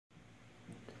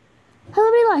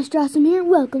Hi, Strassum here.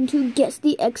 Welcome to Guess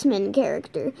the X-Men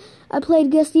character. I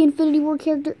played Guess the Infinity War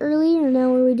character earlier, and now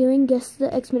we're doing Guess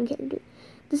the X-Men character.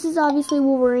 This is obviously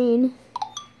Wolverine.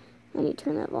 I need to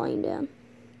turn that volume down.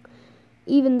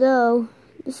 Even though,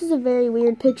 this is a very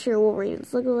weird picture of Wolverine.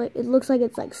 It looks like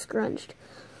it's like scrunched.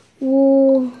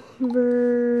 Wolverine.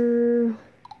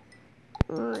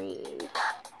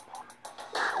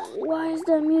 Why is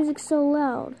that music so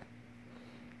loud?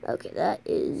 Okay, that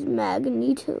is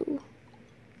Magneto.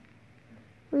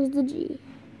 Where's the G?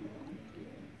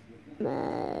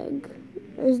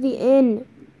 There's the N.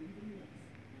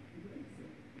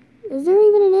 Is there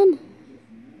even an N?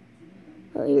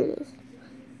 Oh, here it is.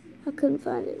 I couldn't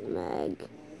find it.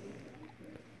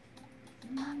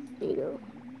 There you go.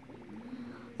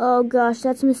 Oh gosh,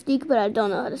 that's Mystique, but I don't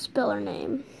know how to spell her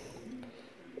name.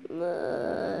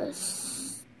 Mystique.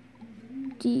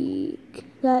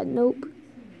 Nope.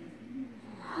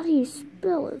 How do you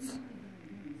spell it?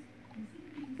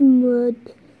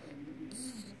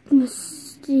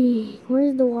 Mystique.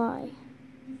 Where's the Y?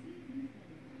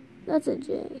 That's a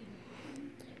J.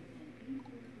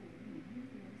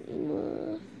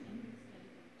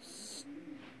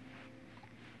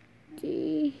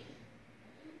 Mystique.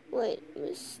 Wait,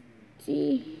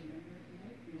 Mystique.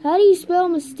 How do you spell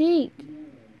Mystique?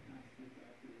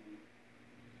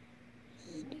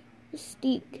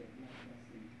 Mystique.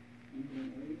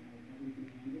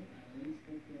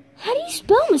 How do you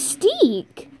spell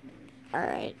Mystique?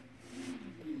 Alright.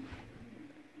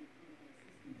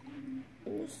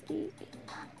 Mystique.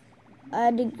 I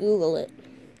had to Google it.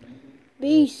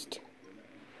 Beast.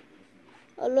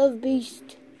 I love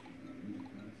Beast.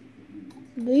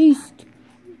 Beast.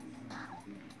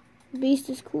 Beast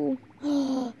is cool.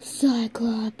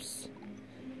 Cyclops.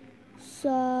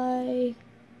 Cyclops.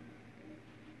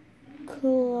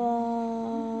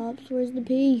 Where's the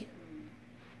P?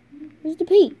 Where's the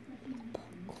P?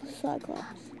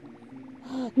 Cyclops.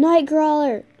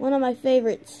 Nightcrawler. One of my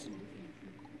favorites.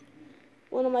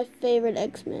 One of my favorite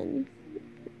X-Men.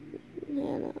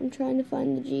 And I'm trying to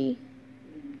find the G.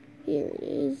 Here it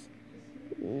is.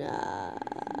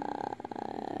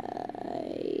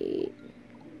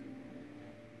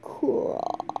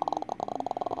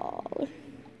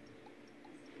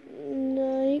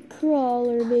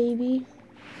 Nightcrawler, baby.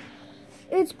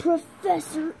 It's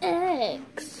Professor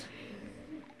X.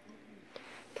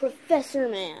 Professor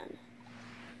Man.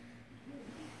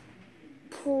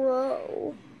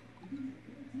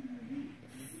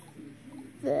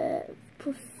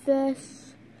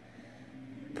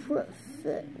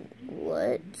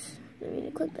 What? I mean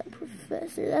to click that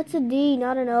Professor. That's a D,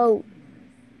 not an O.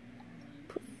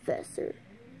 Professor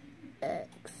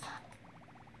X.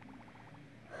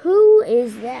 Who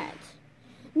is that?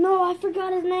 No, I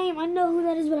forgot his name. I know who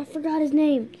that is, but I forgot his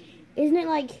name. Isn't it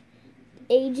like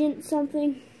Agent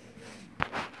something?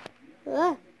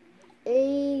 I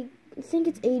think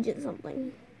it's Agent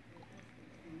something.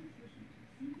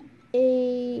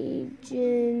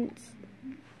 Agent.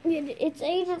 It's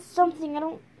Agent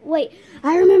something. Wait,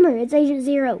 I remember. It's Agent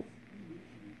Zero.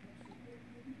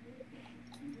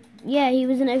 Yeah, he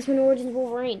was in X-Men Origins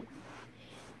Wolverine.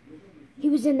 He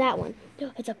was in that one.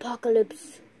 It's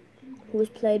Apocalypse, who was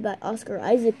played by Oscar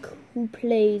Isaac, who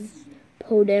plays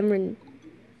Poe Dameron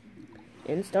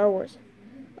in Star Wars.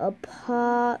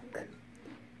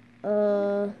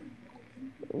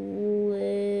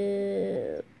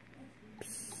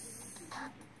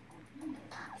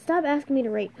 Stop asking me to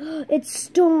rate. It's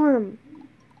Storm.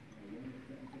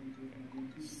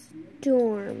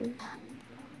 Storm.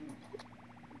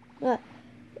 That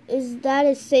is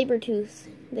Sabretooth.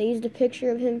 They used a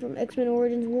picture of him from X-Men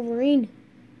Origins Wolverine,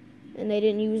 and they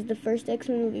didn't use the first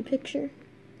X-Men movie picture.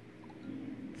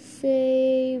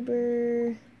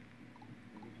 Sabretooth.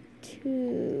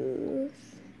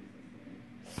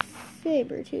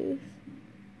 Sabretooth.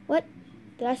 What?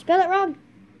 Did I spell it wrong?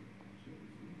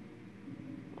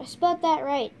 I spelled that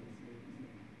right.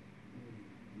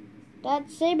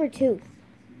 That's Sabretooth.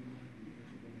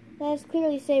 That's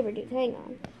clearly Sabretooth. Hang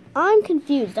on. I'm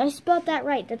confused. I spelled that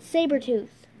right. That's Sabretooth.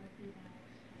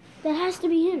 That has to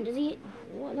be him. Does he...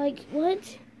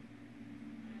 what?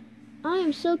 I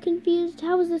am so confused.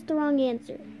 How is this the wrong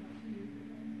answer?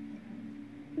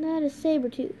 That is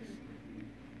Sabretooth.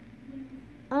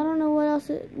 I don't know what else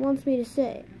it wants me to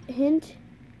say. Hint.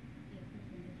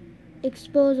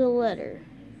 Expose a letter.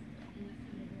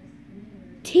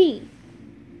 T.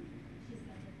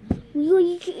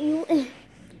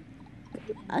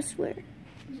 I swear.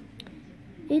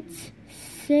 It's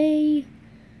Saber.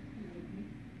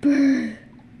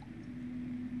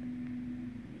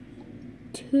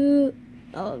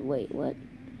 Oh, wait, what?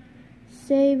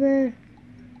 Saber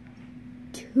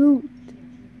Tooth.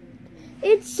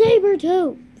 It's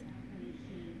Sabretooth.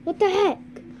 What the heck?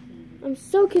 I'm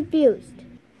so confused.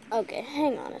 Okay,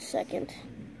 hang on a second.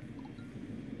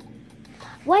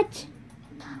 What?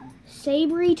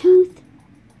 Sabretooth?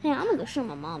 Hey, I'm gonna go show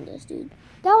my mom this, dude.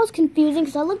 That was confusing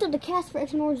because I looked at the cast for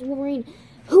X-Men Origins Wolverine.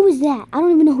 Who is that? I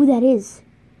don't even know who that is.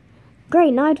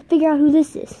 Great, now I have to figure out who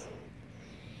this is.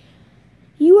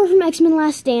 You were from X-Men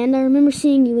Last Stand. I remember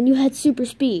seeing you when you had super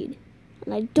speed.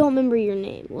 And I don't remember your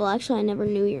name. Well, actually, I never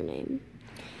knew your name.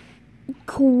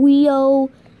 Quio.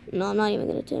 No, I'm not even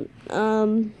gonna attempt.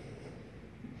 I'll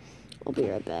be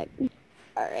right back.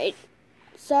 Alright.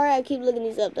 Sorry I keep looking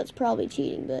these up. That's probably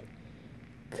cheating, but...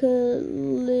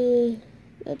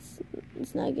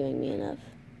 It's not giving me enough.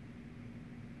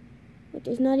 But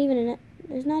there's not even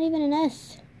an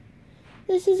S.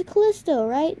 This is Callisto,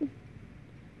 right?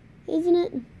 Isn't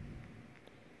it?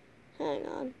 Hang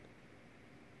on.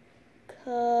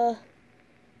 Callisto.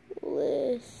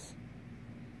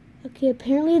 Okay,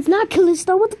 apparently it's not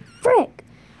Callisto. What the frick?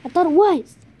 I thought it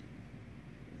was.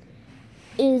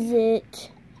 Is it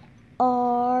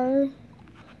R.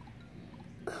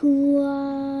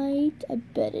 Clyde? I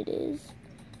bet it is.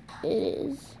 It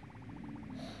is.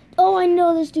 Oh, I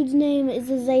know this dude's name is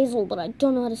Azazel, but I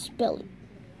don't know how to spell it.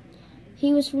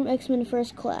 He was from X-Men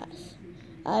First Class.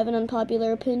 I have an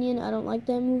unpopular opinion. I don't like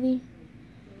that movie.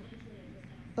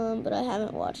 But I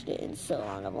haven't watched it in so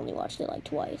long. I've only watched it like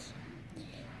twice.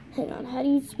 Hang on. How do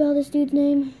you spell this dude's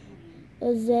name?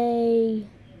 Azazel.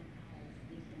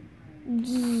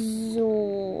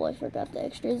 I forgot the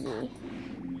extra Z.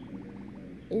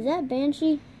 Is that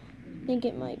Banshee? I think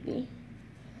it might be.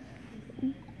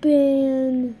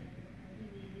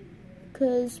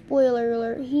 Because, spoiler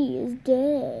alert, he is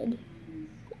dead.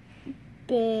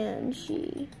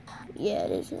 Banshee. Yeah,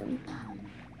 it is him.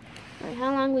 Alright,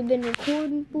 how long have we been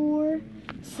recording for?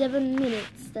 7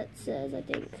 minutes, that says, I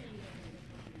think.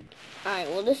 Alright,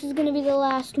 well, this is going to be the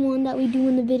last one that we do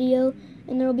in the video.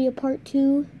 And there will be a part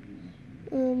 2.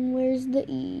 Where's the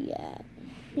E at?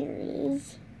 Here it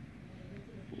is.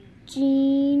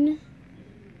 Jean.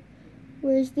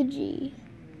 Where's the G?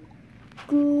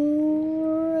 Gray.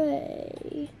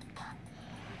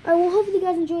 Alright, well, hopefully you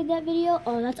guys enjoyed that video.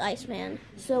 Oh, that's Iceman.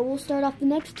 So we'll start off the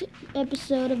next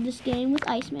episode of this game with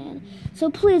Iceman. So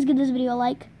please give this video a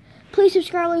like. Please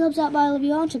subscribe, it helps out, bye, I love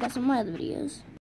you all, and check out some of my other videos.